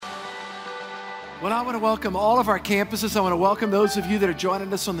Well, I want to welcome all of our campuses. I want to welcome those of you that are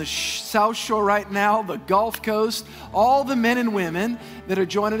joining us on the South Shore right now, the Gulf Coast, all the men and women that are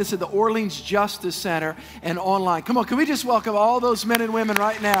joining us at the Orleans Justice Center and online. Come on, can we just welcome all those men and women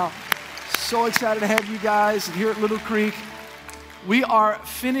right now? So excited to have you guys here at Little Creek. We are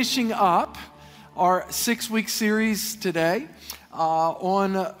finishing up our 6-week series today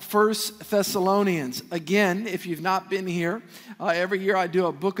on 1 Thessalonians. Again, if you've not been here, every year I do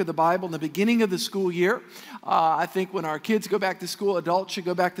a book of the Bible in the beginning of the school year. I think when our kids go back to school, adults should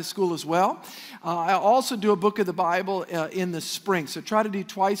go back to school as well. I also do a book of the Bible in the spring, so try to do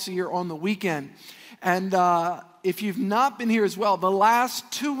twice a year on the weekend. And if you've not been here as well, the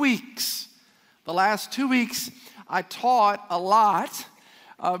last 2 weeks, I taught a lot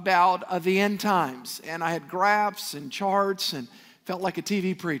about the end times, and I had graphs and charts and felt like a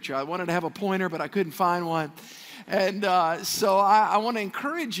TV preacher. I wanted to have a pointer, but I couldn't find one. And so I want to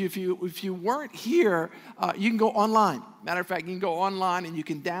encourage you, if you weren't here, you can go online. Matter of fact, you can go online and you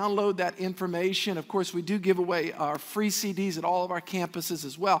can download that information. Of course, we do give away our free CDs at all of our campuses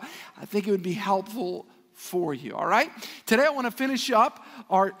as well. I think it would be helpful for you, all right? Today I want to finish up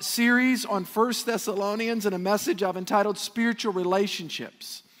our series on 1 Thessalonians and a message I've entitled Spiritual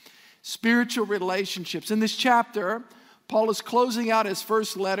Relationships. Spiritual relationships. In this chapter, Paul is closing out his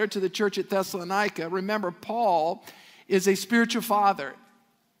first letter to the church at Thessalonica. Remember, Paul is a spiritual father.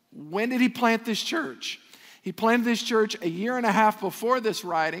 When did he plant this church? He planted this church a year and a half before this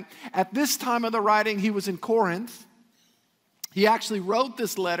writing. At this time of the writing, he was in Corinth. He actually wrote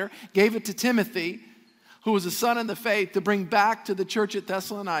this letter, gave it to Timothy, who was a son in the faith, to bring back to the church at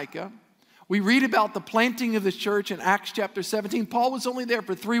Thessalonica. We read about the planting of this church in Acts chapter 17. Paul was only there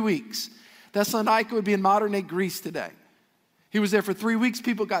for 3 weeks. Thessalonica would be in modern-day Greece today. He was there for 3 weeks.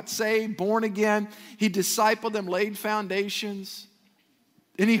 People got saved, born again. He discipled them, laid foundations.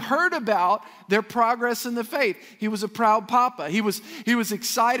 And he heard about their progress in the faith. He was a proud papa. He was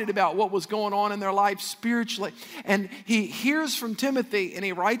excited about what was going on in their life spiritually. And he hears from Timothy, and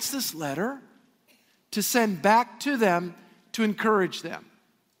he writes this letter to send back to them to encourage them,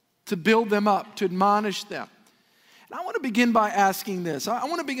 to build them up, to admonish them. And I want to begin by asking this. I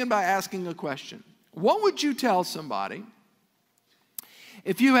want to begin by asking a question. What would you tell somebody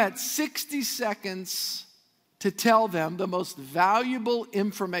if you had 60 seconds to tell them the most valuable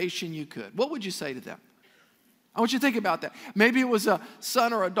information you could? What would you say to them? I want you to think about that. Maybe it was a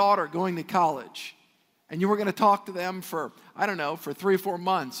son or a daughter going to college, and you were going to talk to them for, I don't know, for 3 or 4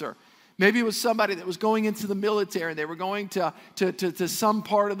 months, or maybe it was somebody that was going into the military and they were going to some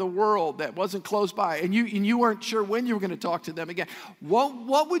part of the world that wasn't close by, and you weren't sure when you were going to talk to them again.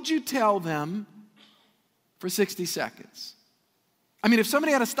 What would you tell them for 60 seconds? I mean, if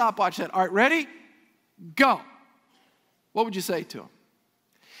somebody had a stopwatch that, all right, ready, go, what would you say to them?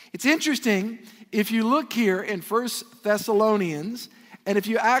 It's interesting, if you look here in 1 Thessalonians, and if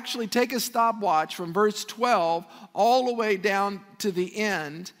you actually take a stopwatch from verse 12 all the way down to the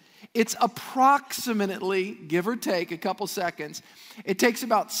end, it's approximately, give or take a couple seconds, it takes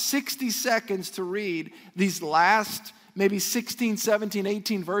about 60 seconds to read these last maybe 16, 17,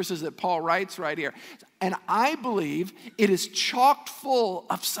 18 verses that Paul writes right here. And I believe it is chock full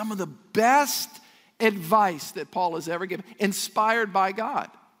of some of the best advice that Paul has ever given, inspired by God.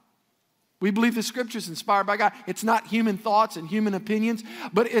 We believe the Scripture is inspired by God. It's not human thoughts and human opinions,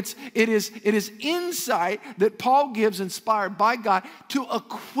 but it is insight that Paul gives inspired by God to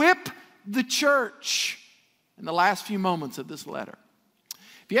equip the church in the last few moments of this letter.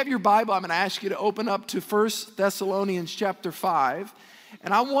 If you have your Bible, I'm going to ask you to open up to 1 Thessalonians chapter 5.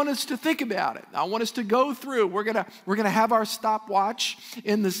 And I want us to think about it. I want us to go through. We're gonna have our stopwatch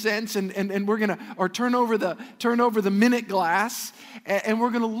in the sense, and we're gonna turn over the minute glass, and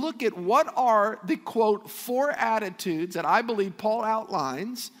we're gonna look at what are the quote 4 attitudes that I believe Paul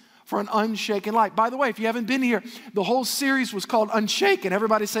outlines for an unshaken life. By the way, if you haven't been here, the whole series was called Unshaken.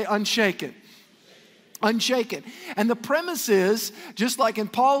 Everybody say Unshaken. Unshaken. And the premise is, just like in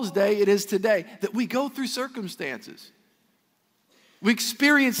Paul's day, it is today, that we go through circumstances. We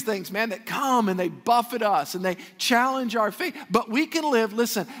experience things, man, that come and they buffet us and they challenge our faith. But we can live,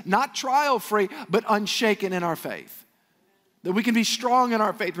 listen, not trial-free, but unshaken in our faith. That we can be strong in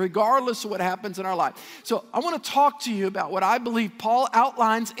our faith regardless of what happens in our life. So I want to talk to you about what I believe Paul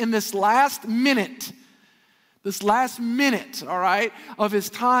outlines in this last minute, all right, of his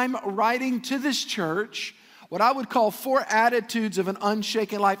time writing to this church. what I would call 4 attitudes of an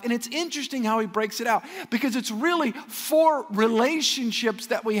unshaken life. And it's interesting how he breaks it out, because it's really 4 relationships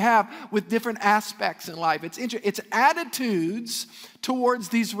that we have with different aspects in life. It's attitudes towards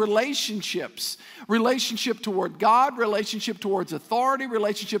these relationships. Relationship toward God, relationship towards authority,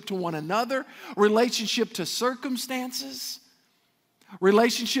 relationship to one another, relationship to circumstances,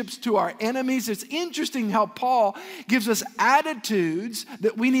 relationships to our enemies. It's interesting how Paul gives us attitudes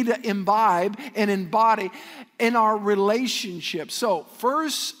that we need to imbibe and embody in our relationships. So 1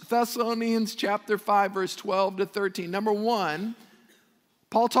 Thessalonians chapter 5, verse 12 to 13. Number 1,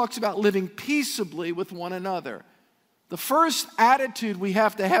 Paul talks about living peaceably with one another. The first attitude we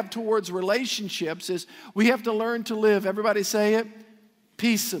have to have towards relationships is we have to learn to live, everybody say it,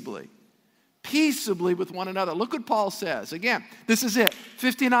 peaceably. Peaceably with one another. Look what Paul says. Again, this is it.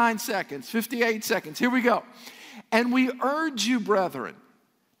 59 seconds, 58 seconds. Here we go. And we urge you, brethren,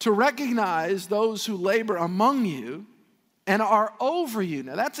 to recognize those who labor among you and are over you.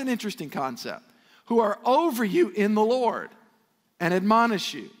 Now, that's an interesting concept. Who are over you in the Lord and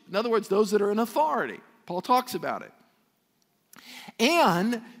admonish you. In other words, those that are in authority. Paul talks about it.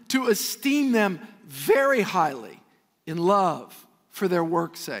 And to esteem them very highly in love for their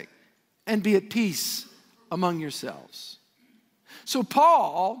work's sake. And be at peace among yourselves. So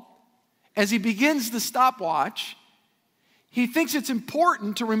Paul, as he begins the stopwatch, he thinks it's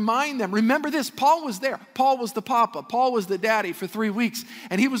important to remind them. Remember this, Paul was there. Paul was the papa. Paul was the daddy for 3 weeks.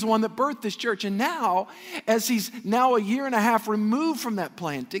 And he was the one that birthed this church. And now, as he's now a year and a half removed from that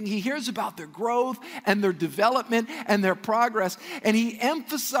planting, he hears about their growth and their development and their progress. And he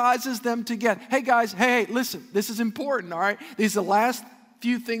emphasizes them together. Hey guys, hey, listen, this is important, all right? These are the last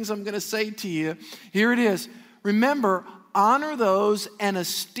few things I'm going to say to you. Here it is. Remember, honor those and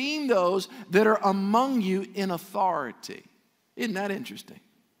esteem those that are among you in authority. Isn't that interesting?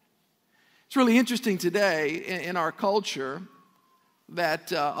 It's really interesting today in our culture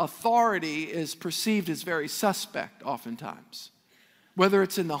that authority is perceived as very suspect oftentimes. Whether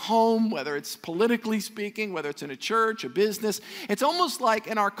it's in the home, whether it's politically speaking, whether it's in a church, a business. It's almost like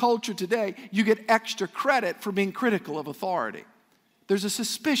in our culture today, you get extra credit for being critical of authority. There's a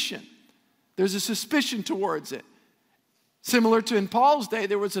suspicion. There's a suspicion towards it. Similar to in Paul's day,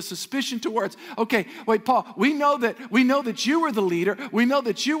 there was a suspicion towards, okay, wait, Paul, we know that you were the leader. We know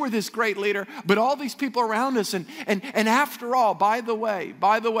that you were this great leader, but all these people around us, and after all, by the way,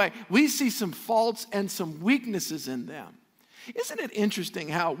 we see some faults and some weaknesses in them. Isn't it interesting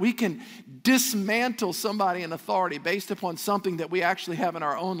how we can dismantle somebody in authority based upon something that we actually have in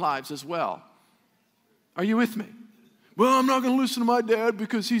our own lives as well? Are you with me? Well, I'm not going to listen to my dad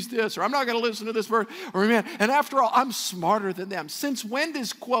because he's this, or I'm not going to listen to this person, or man, and after all, I'm smarter than them. Since when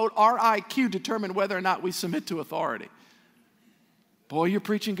does, quote, our IQ determine whether or not we submit to authority? Boy, you're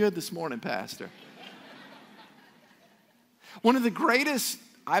preaching good this morning, Pastor. One of the greatest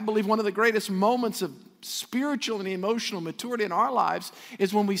moments of spiritual and emotional maturity in our lives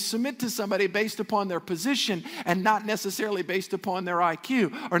is when we submit to somebody based upon their position and not necessarily based upon their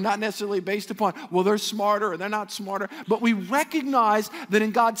IQ, or not necessarily based upon, well, they're smarter or they're not smarter, but we recognize that in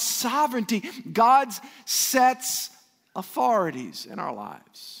God's sovereignty, God sets authorities in our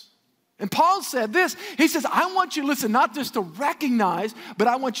lives. And Paul said this, he says, I want you, listen, not just to recognize, but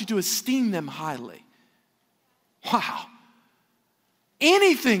I want you to esteem them highly. Wow.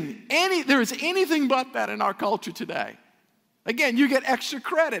 There is anything but that in our culture today. Again, you get extra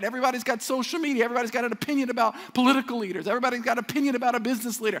credit. Everybody's got social media. Everybody's got an opinion about political leaders. Everybody's got an opinion about a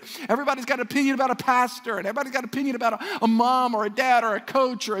business leader. Everybody's got an opinion about a pastor. And everybody's got an opinion about a mom or a dad or a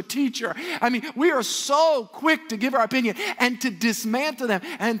coach or a teacher. I mean, we are so quick to give our opinion and to dismantle them.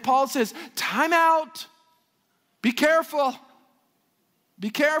 And Paul says, time out. Be careful. Be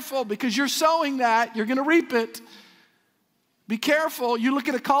careful, because you're sowing that. You're going to reap it. Be careful. You look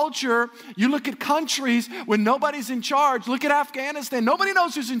at a culture, you look at countries when nobody's in charge. Look at Afghanistan. Nobody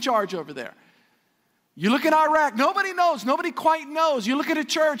knows who's in charge over there. You look at Iraq, nobody knows. Nobody quite knows. You look at a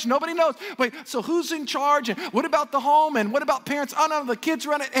church, nobody knows. Wait, so who's in charge? And what about the home? And what about parents? Oh, no, the kids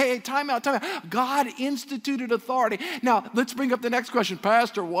run it. Hey, time out. God instituted authority. Now, let's bring up the next question.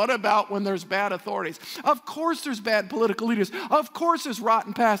 Pastor, what about when there's bad authorities? Of course there's bad political leaders. Of course there's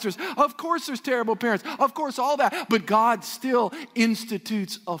rotten pastors. Of course there's terrible parents. Of course all that. But God still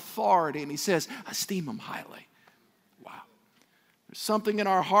institutes authority. And he says, esteem them highly. Wow. There's something in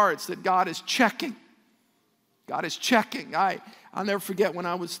our hearts that God is checking. God is checking. I'll never forget when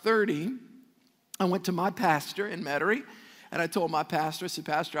I was 30, I went to my pastor in Metairie, and I told my pastor, I said,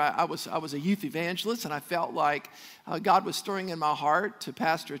 Pastor, I was a youth evangelist, and I felt like God was stirring in my heart to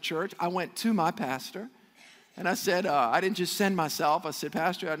pastor a church. I went to my pastor, And I said, I didn't just send myself. I said,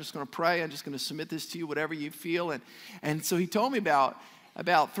 Pastor, I'm just going to pray. I'm just going to submit this to you, whatever you feel. And so he told me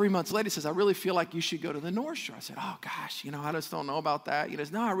about 3 months later, he says, I really feel like you should go to the North Shore. I said, oh, gosh, I just don't know about that. He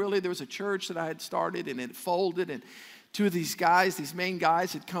goes, no, there was a church that I had started, and it folded, and two of these guys, these main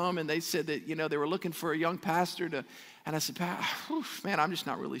guys had come, and they said that, they were looking for a young pastor and I said, man, I'm just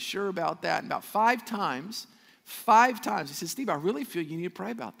not really sure about that. And about five times, he said, Steve, I really feel you need to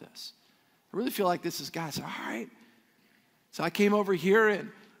pray about this. I really feel like this is God. I said, all right. So I came over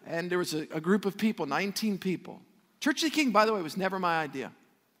here, and there was a group of people, 19 people. Church of the King, by the way, was never my idea.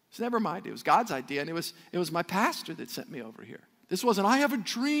 It was never my idea. It was God's idea, and it was my pastor that sent me over here. This wasn't, I have a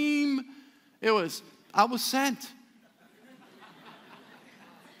dream. It was, I was sent.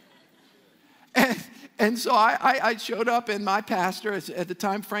 And so I showed up, and my pastor, at the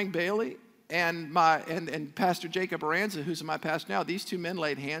time, Frank Bailey, and Pastor Jacob Aranza, who's my pastor now, these two men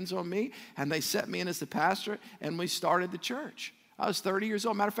laid hands on me, and they set me in as the pastor, and we started the church. I was 30 years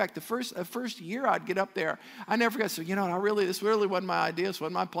old. Matter of fact, the first year I'd get up there, I never forgot. So, this really wasn't my idea. This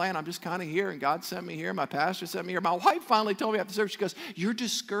wasn't my plan. I'm just kind of here, and God sent me here. My pastor sent me here. My wife finally told me after service, she goes, you're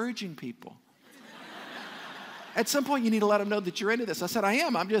discouraging people. At some point, you need to let them know that you're into this. I said, I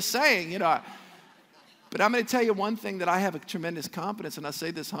am. I'm just saying, But I'm going to tell you one thing that I have a tremendous confidence, and I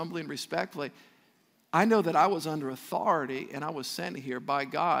say this humbly and respectfully. I know that I was under authority, and I was sent here by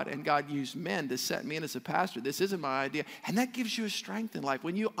God, and God used men to set me in as a pastor. This isn't my idea, and that gives you a strength in life.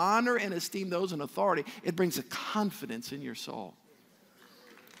 When you honor and esteem those in authority, it brings a confidence in your soul.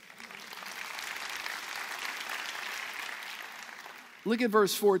 Look at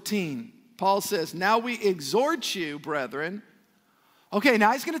verse 14. Paul says, now we exhort you, brethren. Okay,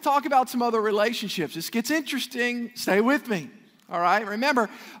 now he's going to talk about some other relationships. This gets interesting. Stay with me. All right, remember,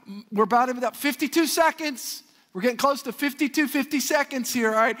 we're about 52 seconds. We're getting close to 50 seconds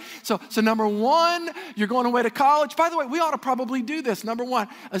here, all right? So number one, you're going away to college. By the way, we ought to probably do this. Number one,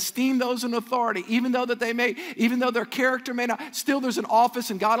 esteem those in authority. Even though their character may not, still there's an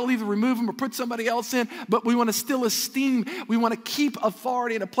office, and God will either remove them or put somebody else in, but we want to still esteem. We want to keep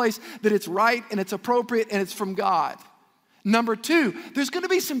authority in a place that it's right and it's appropriate and it's from God. Number two, there's going to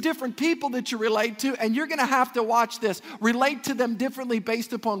be some different people that you relate to, and you're going to have to watch this. Relate to them differently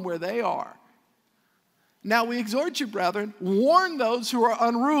based upon where they are. Now we exhort you, brethren, warn those who are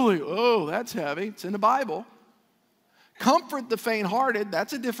unruly. Oh, that's heavy. It's in the Bible. Comfort the faint-hearted.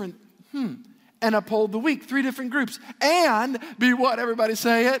 That's a different, and uphold the weak. 3 different groups. And be what? Everybody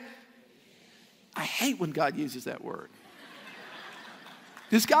say it. I hate when God uses that word.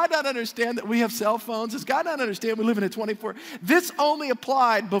 Does God not understand that we have cell phones? Does God not understand we live in a 24? This only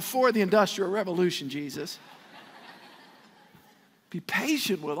applied before the Industrial Revolution, Jesus. Be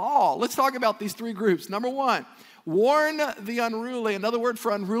patient with all. Let's talk about these 3 groups. Number 1, warn the unruly. Another word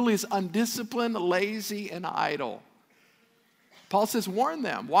for unruly is undisciplined, lazy, and idle. Paul says warn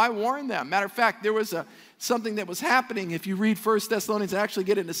them. Why warn them? Matter of fact, there was something that was happening. If you read 1 Thessalonians and actually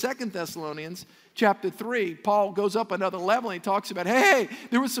get into 2 Thessalonians chapter 3, Paul goes up another level and he talks about, hey,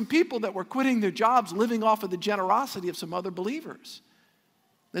 there were some people that were quitting their jobs living off of the generosity of some other believers.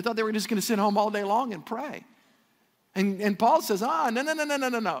 They thought they were just going to sit home all day long and pray. And Paul says,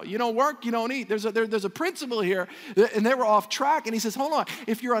 no. You don't work, you don't eat. There's a principle here. And they were off track. And he says, hold on.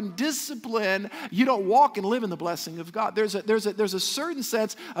 If you're undisciplined, you don't walk and live in the blessing of God. There's a certain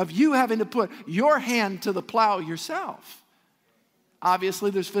sense of you having to put your hand to the plow yourself. Obviously,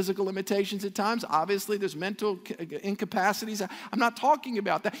 there's physical limitations at times. Obviously, there's mental incapacities. I'm not talking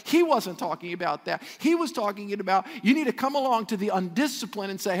about that. He wasn't talking about that. He was talking about you need to come along to the undisciplined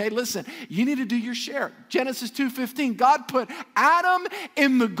and say, hey, listen, you need to do your share. Genesis 2:15, God put Adam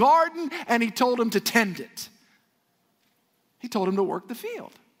in the garden and he told him to tend it. He told him to work the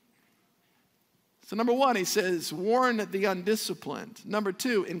field. So number 1, he says, warn the undisciplined. Number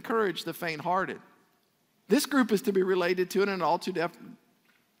 2, encourage the faint-hearted. This group is to be related to it in an all too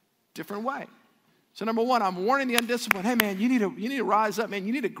different way. So number 1, I'm warning the undisciplined. Hey man, you need to rise up, man.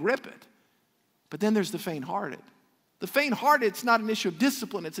 You need to grip it. But then there's the faint-hearted. The faint-hearted, it's not an issue of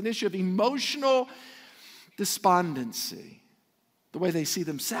discipline. It's an issue of emotional despondency. The way they see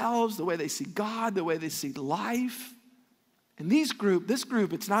themselves, the way they see God, the way they see life. And this group,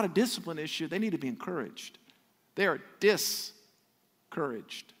 it's not a discipline issue. They need to be encouraged. They are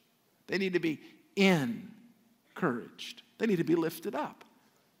discouraged. They need to be encouraged. They need to be lifted up.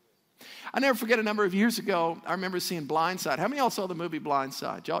 I never forget a number of years ago, I remember seeing Blindside. How many of y'all saw the movie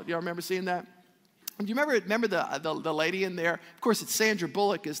Blindside? Y'all remember seeing that? Do you remember the lady in there? Of course, it's Sandra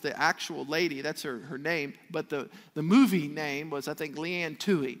Bullock is the actual lady. That's her name. But the movie name was, I think, Leanne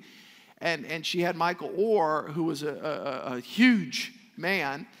Toohey. And she had Michael Orr, who was a huge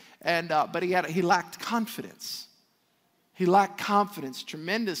man. But he lacked confidence. He lacked confidence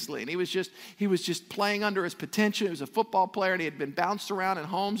tremendously, and he was just playing under his potential. He was a football player, and he had been bounced around in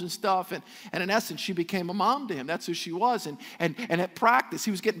homes and stuff, and in essence, she became a mom to him. That's who she was, and at practice, he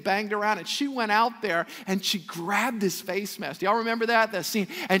was getting banged around, and she went out there, and she grabbed his face mask. Do y'all remember that scene?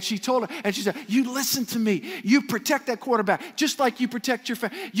 And she told her, and she said, you listen to me. You protect that quarterback, just like you protect your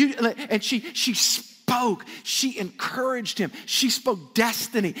family. And she spoke. She encouraged him. She spoke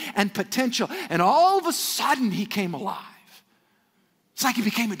destiny and potential, and all of a sudden, he came alive. It's like he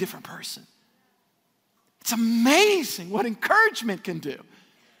became a different person. It's amazing what encouragement can do.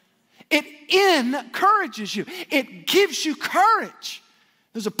 It encourages you. It gives you courage.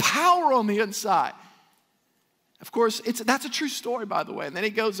 There's a power on the inside. Of course, that's a true story, by the way. And then he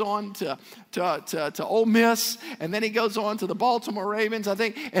goes on to Ole Miss, and then he goes on to the Baltimore Ravens, I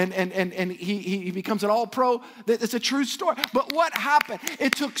think, and he becomes an all-pro. It's a true story. But what happened?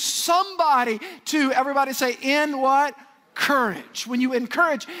 It took somebody to, everybody say, in what? Courage. When you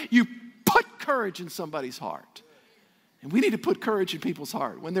encourage, you put courage in somebody's heart. And we need to put courage in people's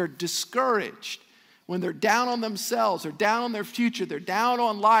heart. When they're discouraged, when they're down on themselves, they're down on their future, they're down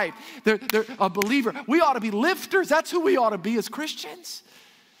on life, they're a believer. We ought to be lifters. That's who we ought to be as Christians.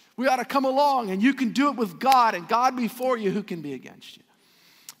 We ought to come along, and you can do it with God, and God before you, who can be against you?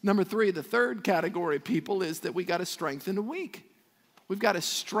 Number 3, the third category of people is that we got to strengthen the weak. We've got to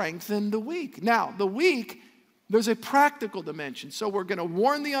strengthen the weak. Now, the weak, there's a practical dimension. So we're going to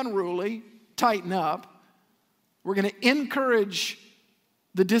warn the unruly, tighten up. We're going to encourage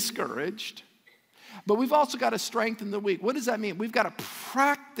the discouraged. But we've also got to strengthen the weak. What does that mean? We've got to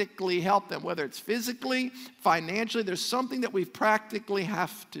practically help them, whether it's physically, financially. There's something that we practically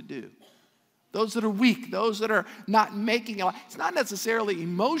have to do. Those that are weak, those that are not making it. It's not necessarily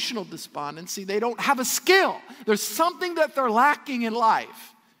emotional despondency. They don't have a skill. There's something that they're lacking in life.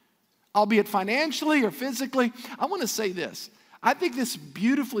 Albeit financially or physically. I want to say this. I think this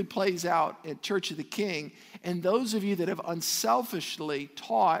beautifully plays out at Church of the King, and those of you that have unselfishly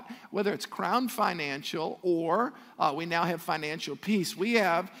taught, whether it's Crown Financial or we now have Financial Peace.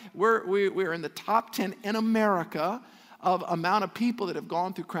 We're in the top 10 in America of amount of people that have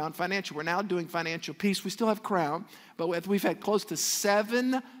gone through Crown Financial. We're now doing Financial Peace. We still have Crown, but we've had close to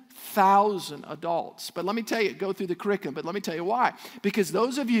 7,000 adults. But let me tell you, go through the curriculum, but let me tell you why. Because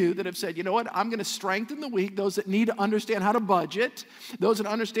those of you that have said, you know what, I'm going to strengthen the weak, those that need to understand how to budget, those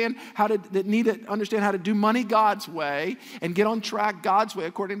that need to understand how to do money God's way and get on track God's way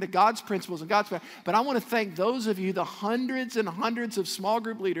according to God's principles and God's way. But I want to thank those of you, the hundreds and hundreds of small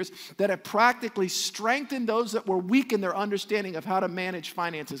group leaders that have practically strengthened those that were weak in their understanding of how to manage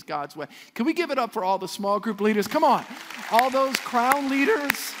finances God's way. Can we give it up for all the small group leaders? Come on. All those Crown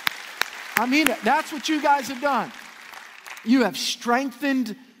leaders. I mean it. That's what you guys have done. You have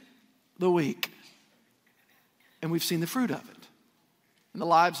strengthened the weak. And we've seen the fruit of it in the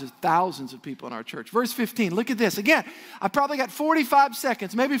lives of thousands of people in our church. Verse 15, look at this. Again, I probably got 45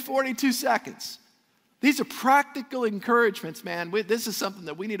 seconds, maybe 42 seconds. These are practical encouragements, man. This is something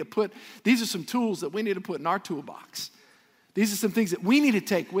that we need to put, these are some tools that we need to put in our toolbox. These are some things that we need to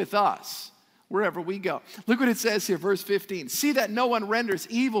take with us wherever we go. Look what it says here, verse 15. See that no one renders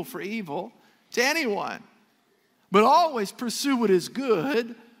evil for evil to anyone, but always pursue what is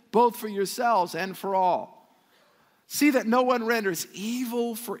good, both for yourselves and for all. See that no one renders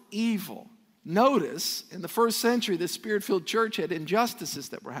evil for evil. Notice, in the first century, the Spirit-filled church had injustices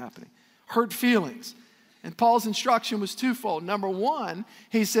that were happening, hurt feelings. And Paul's instruction was twofold. Number one,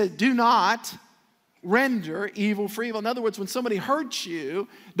 he said, do not render evil for evil. In other words, when somebody hurts you,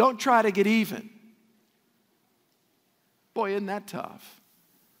 don't try to get even. Boy, isn't that tough?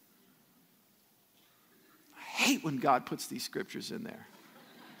 I hate when God puts these scriptures in there.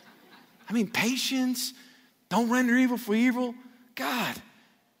 I mean, patience, don't render evil for evil. God,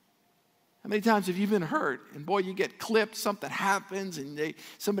 how many times have you been hurt? And boy, you get clipped, something happens, and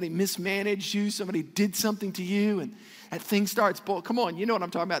somebody mismanaged you, somebody did something to you, and that thing starts boiling. Come on, you know what I'm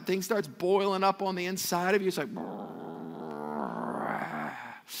talking about. Thing starts boiling up on the inside of you. It's like,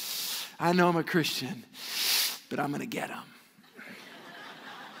 I know I'm a Christian, but I'm going to get them.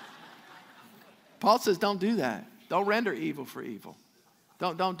 Paul says, don't do that. Don't render evil for evil.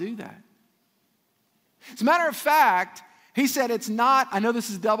 Don't do that. As a matter of fact, he said it's not, I know this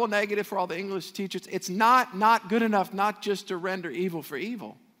is double negative for all the English teachers, it's not good enough not just to render evil for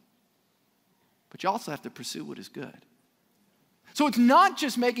evil, but you also have to pursue what is good. So it's not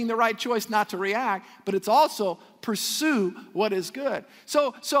just making the right choice not to react, but it's also pursue what is good.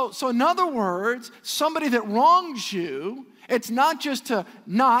 So in other words, somebody that wrongs you, it's not just to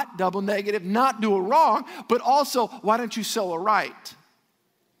not, double negative, not do a wrong, but also, why don't you sow a right?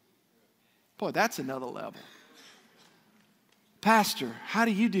 Boy, that's another level. Pastor, how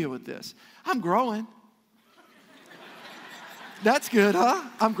do you deal with this? I'm growing. That's good, huh?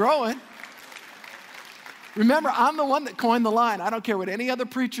 I'm growing. Remember, I'm the one that coined the line. I don't care what any other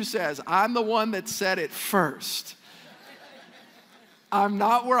preacher says. I'm the one that said it first. I'm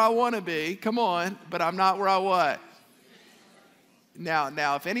not where I want to be. Come on. But I'm not where I what?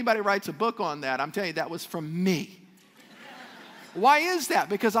 Now, if anybody writes a book on that, I'm telling you, that was from me. Why is that?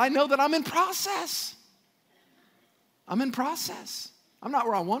 Because I know that I'm in process. I'm in process. I'm not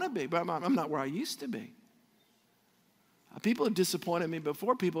where I want to be, but I'm not where I used to be. People have disappointed me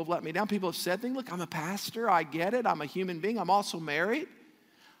before. People have let me down. People have said things. Look, I'm a pastor. I get it. I'm a human being. I'm also married.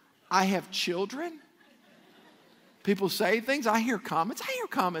 I have children. People say things. I hear comments.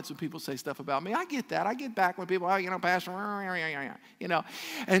 When people say stuff about me. I get that. I get back when people, pastor,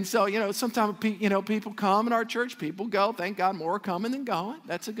 And so, sometimes, people come in our church. People go. Thank God more are coming than going.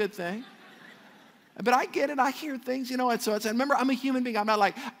 That's a good thing. But I get it. I hear things, And so remember, I'm a human being. I'm not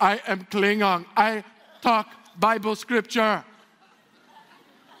like, I am Klingon. I talk Bible scripture.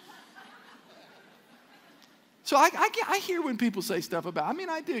 So I hear when people say stuff about,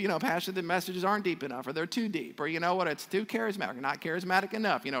 I do, Pastor, the messages aren't deep enough, or they're too deep, or it's too charismatic, or not charismatic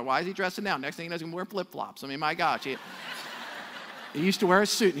enough. Why is he dressing down? Next thing he knows, he's going to wear flip-flops. My gosh. He used to wear a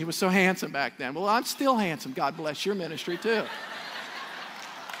suit, and he was so handsome back then. Well, I'm still handsome. God bless your ministry, too.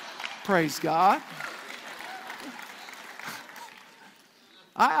 Praise God.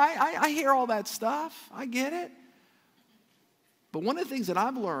 I hear all that stuff. I get it. But one of the things that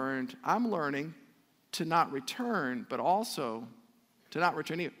I'm learning to not return, but also to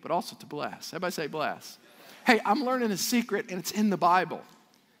bless. Everybody say bless. Hey, I'm learning a secret, and it's in the Bible.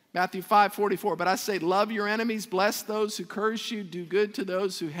 Matthew 5:44, but I say, love your enemies, bless those who curse you, do good to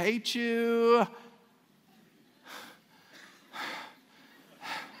those who hate you.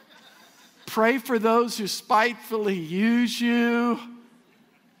 Pray for those who spitefully use you.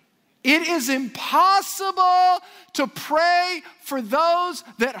 It is impossible to pray for those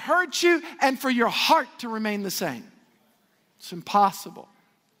that hurt you and for your heart to remain the same. It's impossible.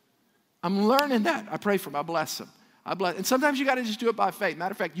 I'm learning that. I pray for them. I bless them. And sometimes you got to just do it by faith.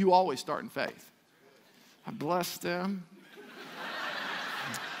 Matter of fact, you always start in faith. I bless them.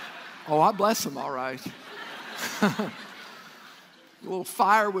 Oh, I bless them all right. A little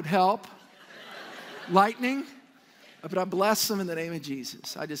fire would help. Lightning. But I bless them in the name of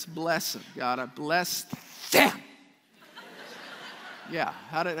Jesus. I just bless them. God, I bless them. Yeah,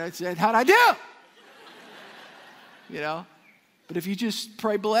 how'd I do? But if you just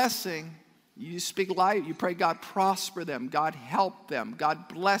pray blessing, you speak life, you pray God prosper them, God help them, God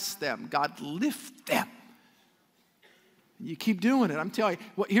bless them, God lift them. You keep doing it. I'm telling you,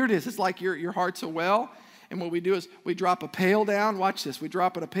 well, here it is. It's like your heart's a well. And what we do is we drop a pail down. Watch this. We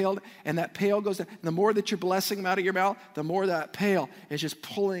drop it a pail, and that pail goes down. And the more that you're blessing them out of your mouth, the more that pail is just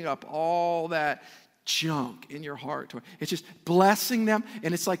pulling up all that junk in your heart. It's just blessing them,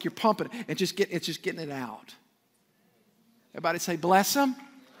 and it's like you're pumping it, and it's just getting it out. Everybody say, bless them.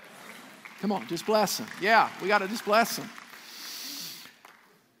 Come on, just bless them. Yeah, we got to just bless them.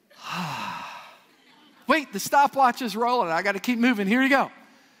 Wait, the stopwatch is rolling. I got to keep moving. Here you go.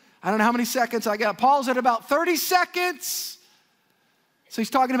 I don't know how many seconds I got. Paul's at about 30 seconds. So he's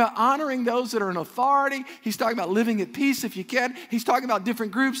talking about honoring those that are in authority. He's talking about living at peace if you can. He's talking about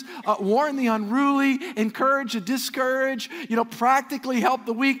different groups. Warn the unruly, encourage the discouraged, practically help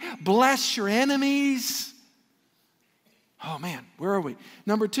the weak, bless your enemies. Oh man, where are we?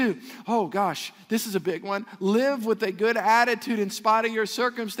 Number 2, oh gosh, this is a big one. Live with a good attitude in spite of your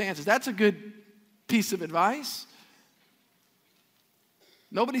circumstances. That's a good piece of advice.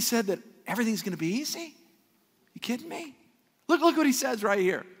 Nobody said that everything's going to be easy. You kidding me? Look what he says right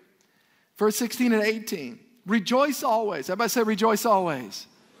here. Verse 16 and 18. Rejoice always. Everybody say rejoice always.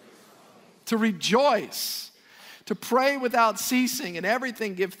 To rejoice. To pray without ceasing. In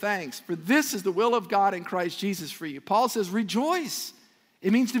everything give thanks. For this is the will of God in Christ Jesus for you. Paul says rejoice.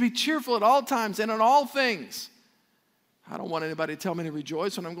 It means to be cheerful at all times and in all things. I don't want anybody to tell me to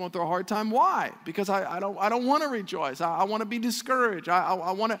rejoice when I'm going through a hard time. Why? Because I don't want to rejoice. I want to be discouraged.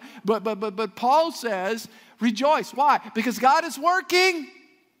 I want to. But Paul says rejoice. Why? Because God is working.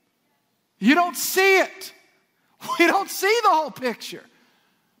 You don't see it. We don't see the whole picture.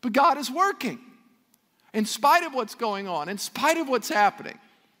 But God is working. In spite of what's going on, in spite of what's happening,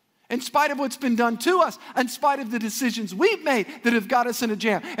 in spite of what's been done to us, in spite of the decisions we've made that have got us in a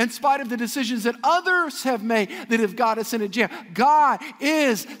jam, in spite of the decisions that others have made that have got us in a jam, God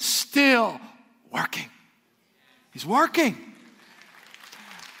is still working. He's working.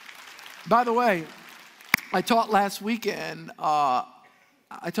 By the way, I taught last weekend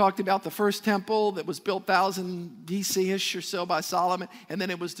I talked about the first temple that was built 1000 BC-ish or so by Solomon, and then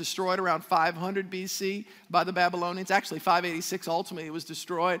it was destroyed around 500 BC by the Babylonians. Actually, 586 ultimately it was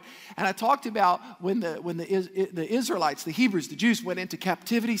destroyed. And I talked about when the Israelites, the Hebrews, the Jews went into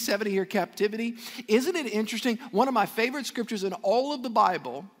captivity, 70-year captivity. Isn't it interesting? One of my favorite scriptures in all of the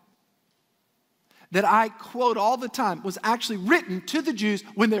Bible that I quote all the time was actually written to the Jews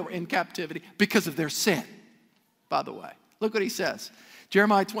when they were in captivity because of their sin, by the way. Look what he says.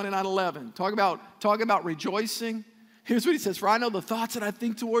 Jeremiah 29:11. Talk about rejoicing. Here's what he says. For I know the thoughts that I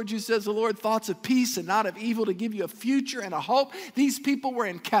think towards you, says the Lord, thoughts of peace and not of evil, to give you a future and a hope. These people were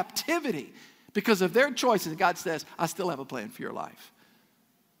in captivity because of their choices. God says, I still have a plan for your life,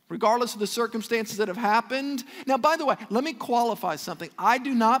 regardless of the circumstances that have happened. Now, by the way, let me qualify something. I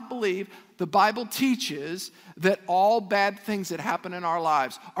do not believe the Bible teaches that all bad things that happen in our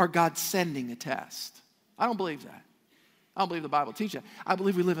lives are God sending a test. I don't believe that. I don't believe the Bible teaches that. I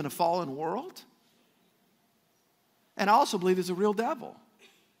believe we live in a fallen world. And I also believe there's a real devil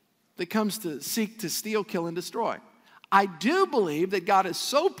that comes to seek to steal, kill, and destroy. I do believe that God is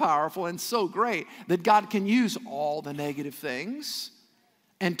so powerful and so great that God can use all the negative things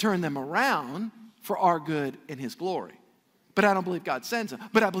and turn them around for our good and His glory. But I don't believe God sends them.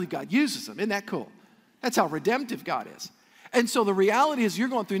 But I believe God uses them. Isn't that cool? That's how redemptive God is. And so the reality is you're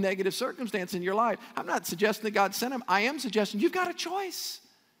going through negative circumstance in your life. I'm not suggesting that God sent them. I am suggesting you've got a choice.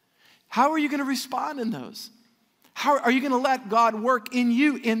 How are you going to respond in those? How are you going to let God work in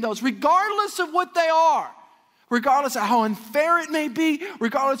you in those, regardless of what they are? Regardless of how unfair it may be,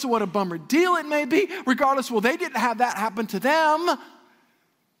 regardless of what a bummer deal it may be, regardless, well, they didn't have that happen to them.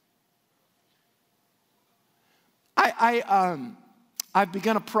 I've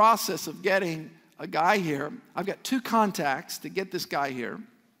begun a process of getting a guy here. I've got 2 contacts to get this guy here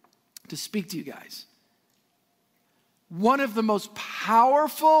to speak to you guys. One of the most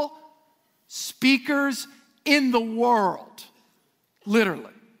powerful speakers in the world, literally.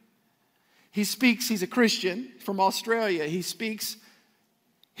 He speaks, he's a Christian from Australia. He's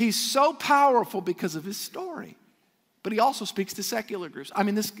so powerful because of his story. But he also speaks to secular groups. I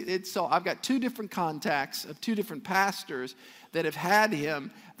mean, so I've got 2 different contacts of 2 different pastors that have had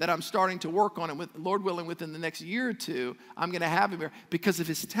him that I'm starting to work on. And with Lord willing, within the next year or 2, I'm going to have him here because of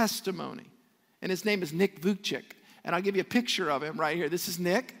his testimony. And his name is Nick Vucic. And I'll give you a picture of him right here. This is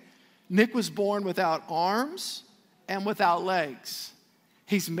Nick. Nick was born without arms and without legs.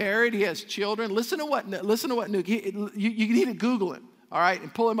 He's married. He has children. Listen to what Nick, you need to Google him. All right,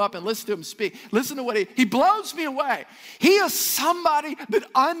 and pull him up and listen to him speak. Listen to what he blows me away. He is somebody that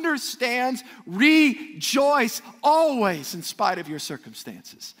understands rejoice always in spite of your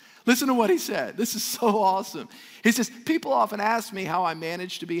circumstances. Listen to what he said. This is so awesome. He says, people often ask me how I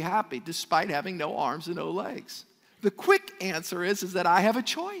manage to be happy despite having no arms and no legs. The quick answer is that I have a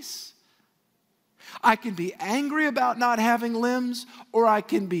choice. I can be angry about not having limbs, or I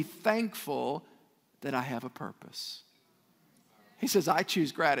can be thankful that I have a purpose. He says, I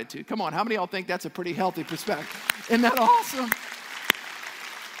choose gratitude. Come on, how many of y'all think that's a pretty healthy perspective? Isn't that awesome?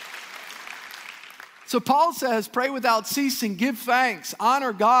 So Paul says, pray without ceasing, give thanks,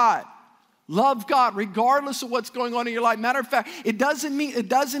 honor God, love God, regardless of what's going on in your life. Matter of fact, it doesn't mean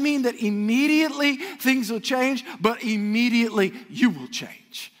that immediately things will change, but immediately you will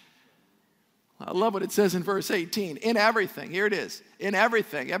change. I love what it says in verse 18. In everything, here it is, in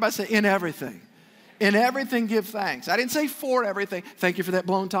everything. Everybody say, in everything. In everything, give thanks. I didn't say for everything. Thank you for that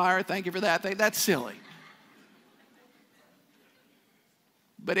blown tire. Thank you for that. That's silly.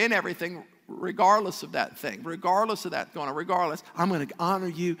 But in everything, regardless of that thing, regardless of that going on, regardless, I'm going to honor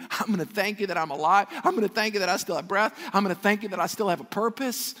you. I'm going to thank you that I'm alive. I'm going to thank you that I still have breath. I'm going to thank you that I still have a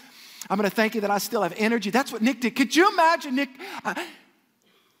purpose. I'm going to thank you that I still have energy. That's what Nick did. Could you imagine, Nick?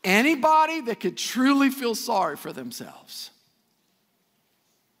 Anybody that could truly feel sorry for themselves,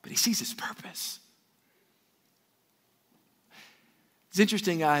 but he sees his purpose. It's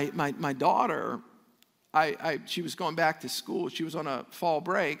interesting, my daughter, she was going back to school. She was on a fall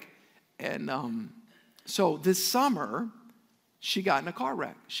break. And so this summer, she got in a car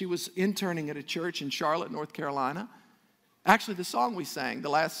wreck. She was interning at a church in Charlotte, North Carolina. Actually, the song we sang, the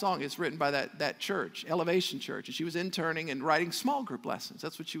last song, is written by that church, Elevation Church. And she was interning and writing small group lessons.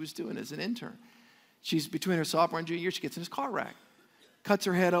 That's what she was doing as an intern. She's between her sophomore and junior year, she gets in this car wreck. Cuts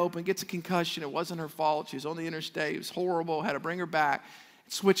her head open, gets a concussion. It wasn't her fault. She was on the interstate. It was horrible. Had to bring her back.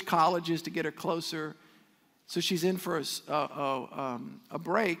 Switched colleges to get her closer. So she's in for a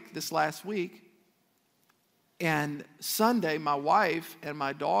break this last week. And Sunday, my wife and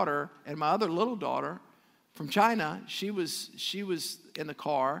my daughter and my other little daughter from China, she was in the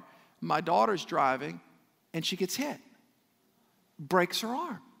car. My daughter's driving, and she gets hit breaks her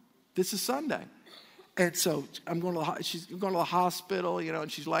arm. This is Sunday. And so she's going to the hospital,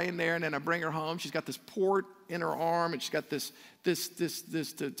 and she's laying there, and then I bring her home. She's got this port in her arm, and she's got this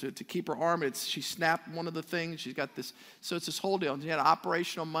to keep her arm. She snapped one of the things. She's got this, so it's this whole deal. And she had an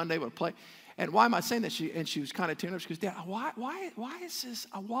operation on Monday with a play. And why am I saying that? She was kind of tearing up. She goes, Dad, why is this?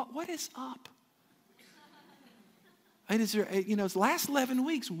 What is up? And is there, it's the last 11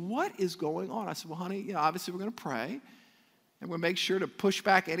 weeks. What is going on? I said, well, honey, obviously we're going to pray, and we'll make sure to push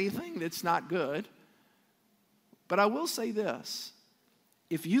back anything that's not good. But I will say this,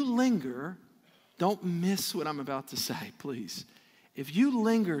 if you linger, don't miss what I'm about to say, please. If you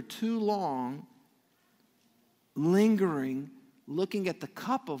linger too long, lingering, looking at the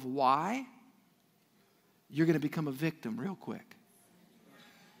cup of why, you're going to become a victim real quick.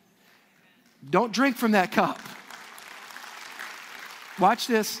 Don't drink from that cup. Watch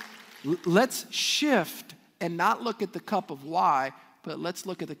this. Let's shift and not look at the cup of why, but let's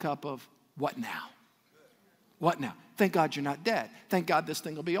look at the cup of what now? What now? Thank God you're not dead. Thank God this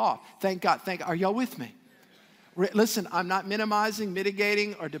thing will be off. Thank God. Are y'all with me? Listen, I'm not minimizing,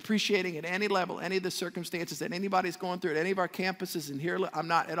 mitigating, or depreciating at any level, any of the circumstances that anybody's going through at any of our campuses in here. I'm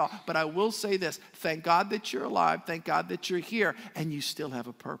not at all. But I will say this. Thank God that you're alive. Thank God that you're here. And you still have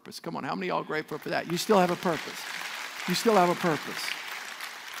a purpose. Come on, how many of y'all are grateful for that? You still have a purpose. You still have a purpose.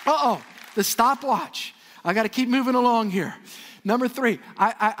 Uh-oh, the stopwatch. I got to keep moving along here. Number 3,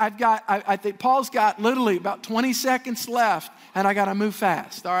 I think Paul's got literally about 20 seconds left, and I got to move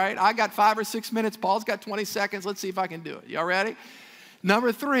fast, all right? I got 5 or 6 minutes. Paul's got 20 seconds. Let's see if I can do it. Y'all ready?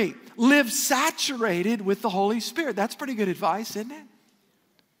 Number 3, live saturated with the Holy Spirit. That's pretty good advice, isn't it?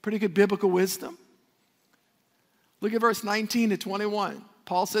 Pretty good biblical wisdom. Look at verse 19 to 21.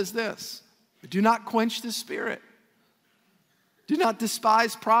 Paul says this, do not quench the Spirit. Do not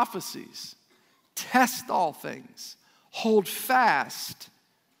despise prophecies. Test all things. Hold fast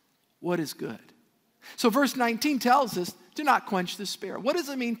what is good. So verse 19 tells us, do not quench the Spirit. What does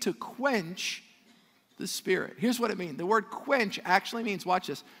it mean to quench the Spirit? Here's what it means. The word quench actually means, watch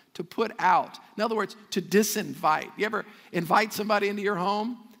this, to put out. In other words, to disinvite. You ever invite somebody into your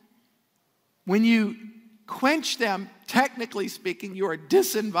home? When you quench them, technically speaking, you are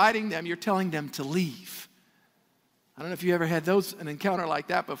disinviting them. You're telling them to leave. I don't know if you ever had an encounter like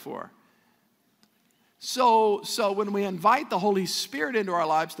that before. So when we invite the Holy Spirit into our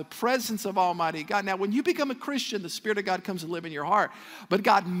lives, the presence of Almighty God. Now, when you become a Christian, the Spirit of God comes to live in your heart. But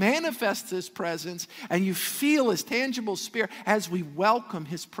God manifests His presence, and you feel His tangible Spirit as we welcome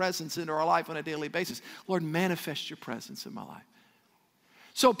His presence into our life on a daily basis. Lord, manifest your presence in my life.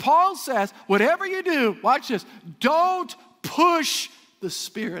 So Paul says, whatever you do, watch this, don't push the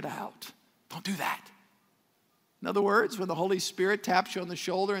Spirit out. Don't do that. In other words, when the Holy Spirit taps you on the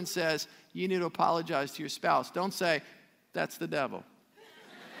shoulder and says, you need to apologize to your spouse, don't say, that's the devil.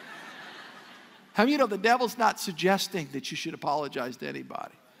 How many of you know the devil's not suggesting that you should apologize to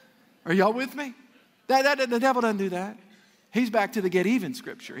anybody? Are y'all with me? The devil doesn't do that. He's back to the get even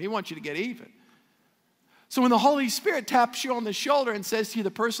scripture. He wants you to get even. So when the Holy Spirit taps you on the shoulder and says to you, the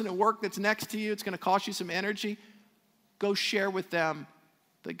person at work that's next to you, it's going to cost you some energy, go share with them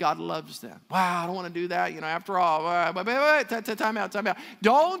that God loves them. Wow, I don't want to do that. After all, wait, time out.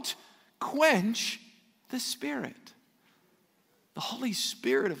 Don't quench the Spirit. The Holy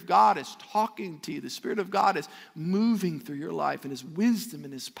Spirit of God is talking to you. The Spirit of God is moving through your life in His wisdom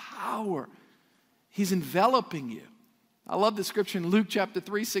and His power. He's enveloping you. I love the scripture in Luke chapter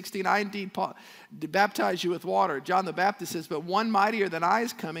 3:16. I indeed baptize you with water. John the Baptist says, but one mightier than I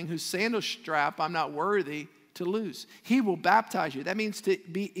is coming, whose sandal strap I'm not worthy to loose. He will baptize you. That means to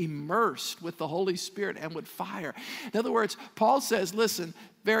be immersed with the Holy Spirit and with fire. In other words, Paul says, listen,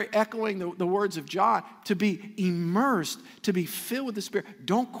 very echoing the words of John, to be immersed, to be filled with the Spirit.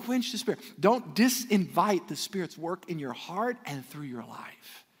 Don't quench the Spirit. Don't disinvite the Spirit's work in your heart and through your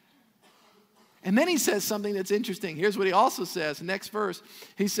life. And then he says something that's interesting. Here's what he also says. Next verse,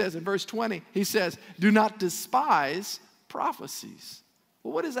 he says in verse 20, he says, do not despise prophecies.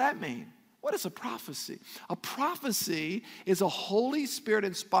 Well, what does that mean? What is a prophecy? A prophecy is a Holy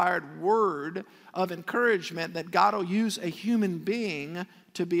Spirit-inspired word of encouragement that God will use a human being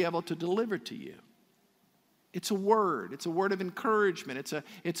to be able to deliver to you. It's a word. It's a word of encouragement.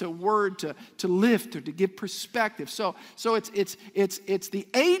 It's a word to lift or to give perspective. So it's the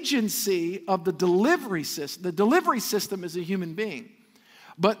agency of the delivery system. The delivery system is a human being.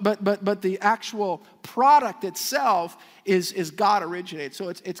 But the actual product itself is God originated. So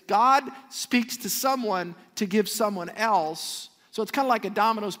it's God speaks to someone to give someone else So it's kind of like a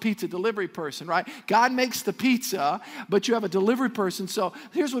Domino's pizza delivery person, right? God makes the pizza, but you have a delivery person. So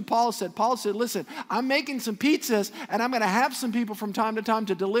here's what Paul said. Paul said, listen, I'm making some pizzas, and I'm going to have some people from time to time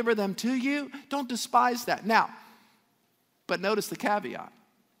to deliver them to you. Don't despise that. Now, but notice the caveat.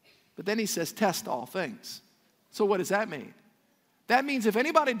 But then he says, test all things. So what does that mean? That means if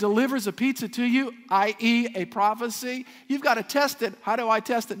anybody delivers a pizza to you, i.e. a prophecy, you've got to test it. How do I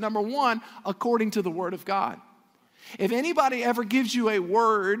test it? Number one, according to the Word of God. If anybody ever gives you a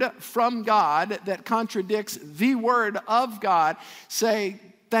word from God that contradicts the Word of God, say,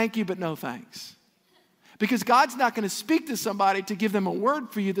 thank you, but no thanks. Because God's not going to speak to somebody to give them a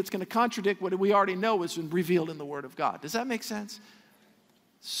word for you that's going to contradict what we already know is revealed in the Word of God. Does that make sense?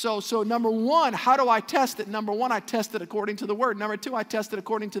 So number one, how do I test it? Number one, I test it according to the Word. Number two, I test it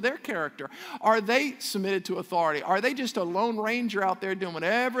according to their character. Are they submitted to authority? Are they just a lone ranger out there doing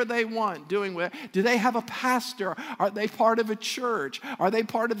whatever they want? Do they have a pastor? Are they part of a church? Are they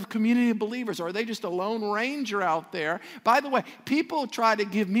part of a community of believers? Or are they just a lone ranger out there? By the way, people try to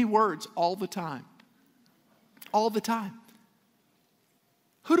give me words all the time. All the time.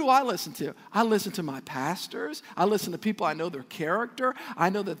 Who do I listen to? I listen to my pastors. I listen to people I know their character. I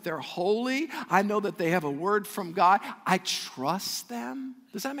know that they're holy. I know that they have a word from God. I trust them.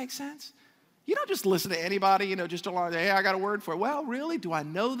 Does that make sense? You don't just listen to anybody, just along, hey, I got a word for it. Well, really? Do I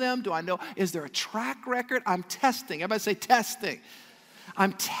know them? Is there a track record? I'm testing. Everybody say testing.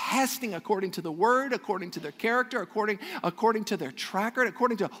 I'm testing according to the Word, according to their character, according to their track record,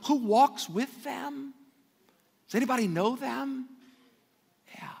 according to who walks with them. Does anybody know them?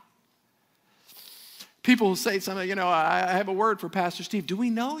 Yeah. People will say something, I have a word for Pastor Steve. Do we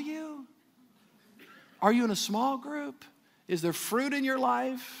know you? Are you in a small group? Is there fruit in your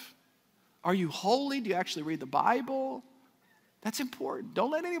life? Are you holy? Do you actually read the Bible? That's important.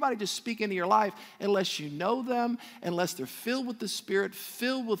 Don't let anybody just speak into your life unless you know them, unless they're filled with the Spirit,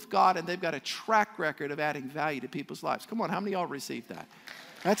 filled with God, and they've got a track record of adding value to people's lives. Come on, how many of y'all received that?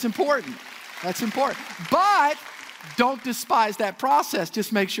 That's important. That's important. But don't despise that process.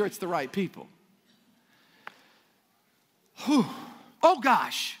 Just make sure it's the right people. Whew. Oh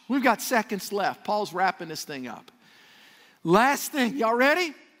gosh, we've got seconds left. Paul's wrapping this thing up. Last thing, y'all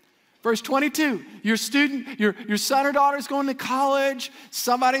ready? Verse 22, your student, your son or daughter is going to college,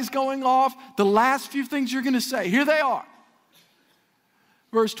 somebody's going off. The last few things you're going to say, here they are.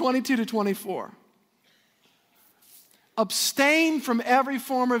 Verse 22 to 24. Abstain from every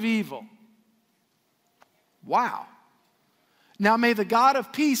form of evil. Wow. Now may the God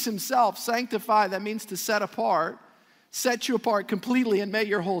of peace himself sanctify, that means to set apart, set you apart completely, and may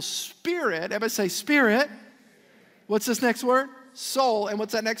your whole spirit, everybody say spirit. What's this next word? Soul. And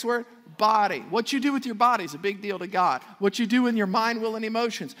what's that next word? Body. What you do with your body is a big deal to God. What you do in your mind, will, and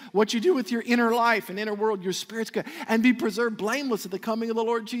emotions. What you do with your inner life and inner world, your spirit's good. And be preserved blameless at the coming of the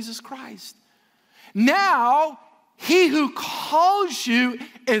Lord Jesus Christ. Now, he who calls you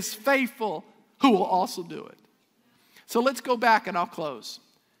is faithful, who will also do it. So let's go back and I'll close.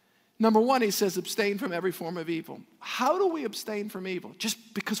 Number one, he says, abstain from every form of evil. How do we abstain from evil?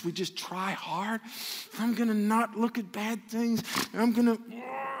 Just because we just try hard? I'm going to not look at bad things. I'm going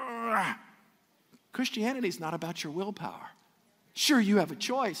to... Christianity is not about your willpower. Sure, you have a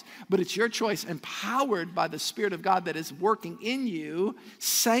choice, but it's your choice empowered by the Spirit of God that is working in you,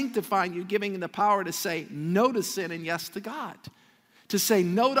 sanctifying you, giving you the power to say no to sin and yes to God. To say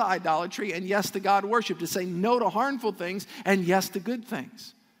no to idolatry and yes to God worship. To say no to harmful things and yes to good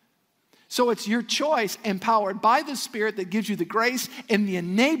things. So it's your choice empowered by the Spirit that gives you the grace and the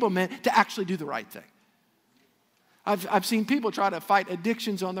enablement to actually do the right thing. I've seen people try to fight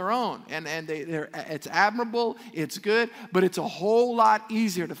addictions on their own, and it's admirable, it's good, but it's a whole lot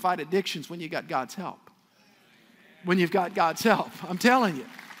easier to fight addictions when you got God's help. When you've got God's help, I'm telling you.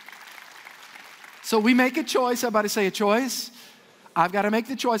 So we make a choice. Everybody say a choice. I've got to make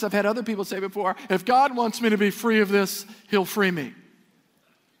the choice. I've had other people say before, if God wants me to be free of this, he'll free me.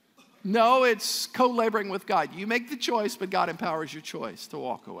 No, it's co-laboring with God. You make the choice, but God empowers your choice to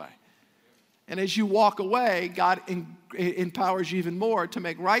walk away. And as you walk away, God empowers you even more to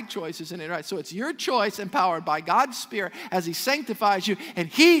make right choices. So it's your choice empowered by God's Spirit as he sanctifies you. And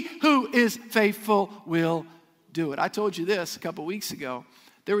he who is faithful will do it. I told you this a couple weeks ago.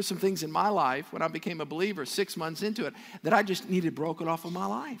 There were some things in my life when I became a believer 6 months into it that I just needed broken off of my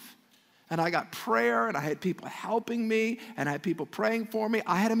life. And I got prayer, and I had people helping me, and I had people praying for me.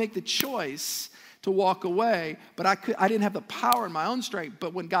 I had to make the choice to walk away, but I didn't have the power in my own strength.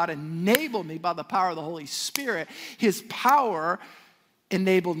 But when God enabled me by the power of the Holy Spirit, his power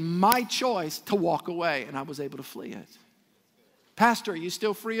enabled my choice to walk away, and I was able to flee it. Pastor, are you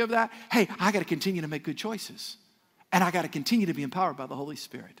still free of that? Hey, I got to continue to make good choices. And I got to continue to be empowered by the Holy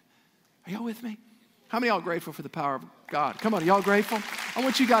Spirit. Are y'all with me? How many of y'all are grateful for the power of God? Come on, are y'all grateful? I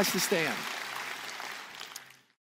want you guys to stand.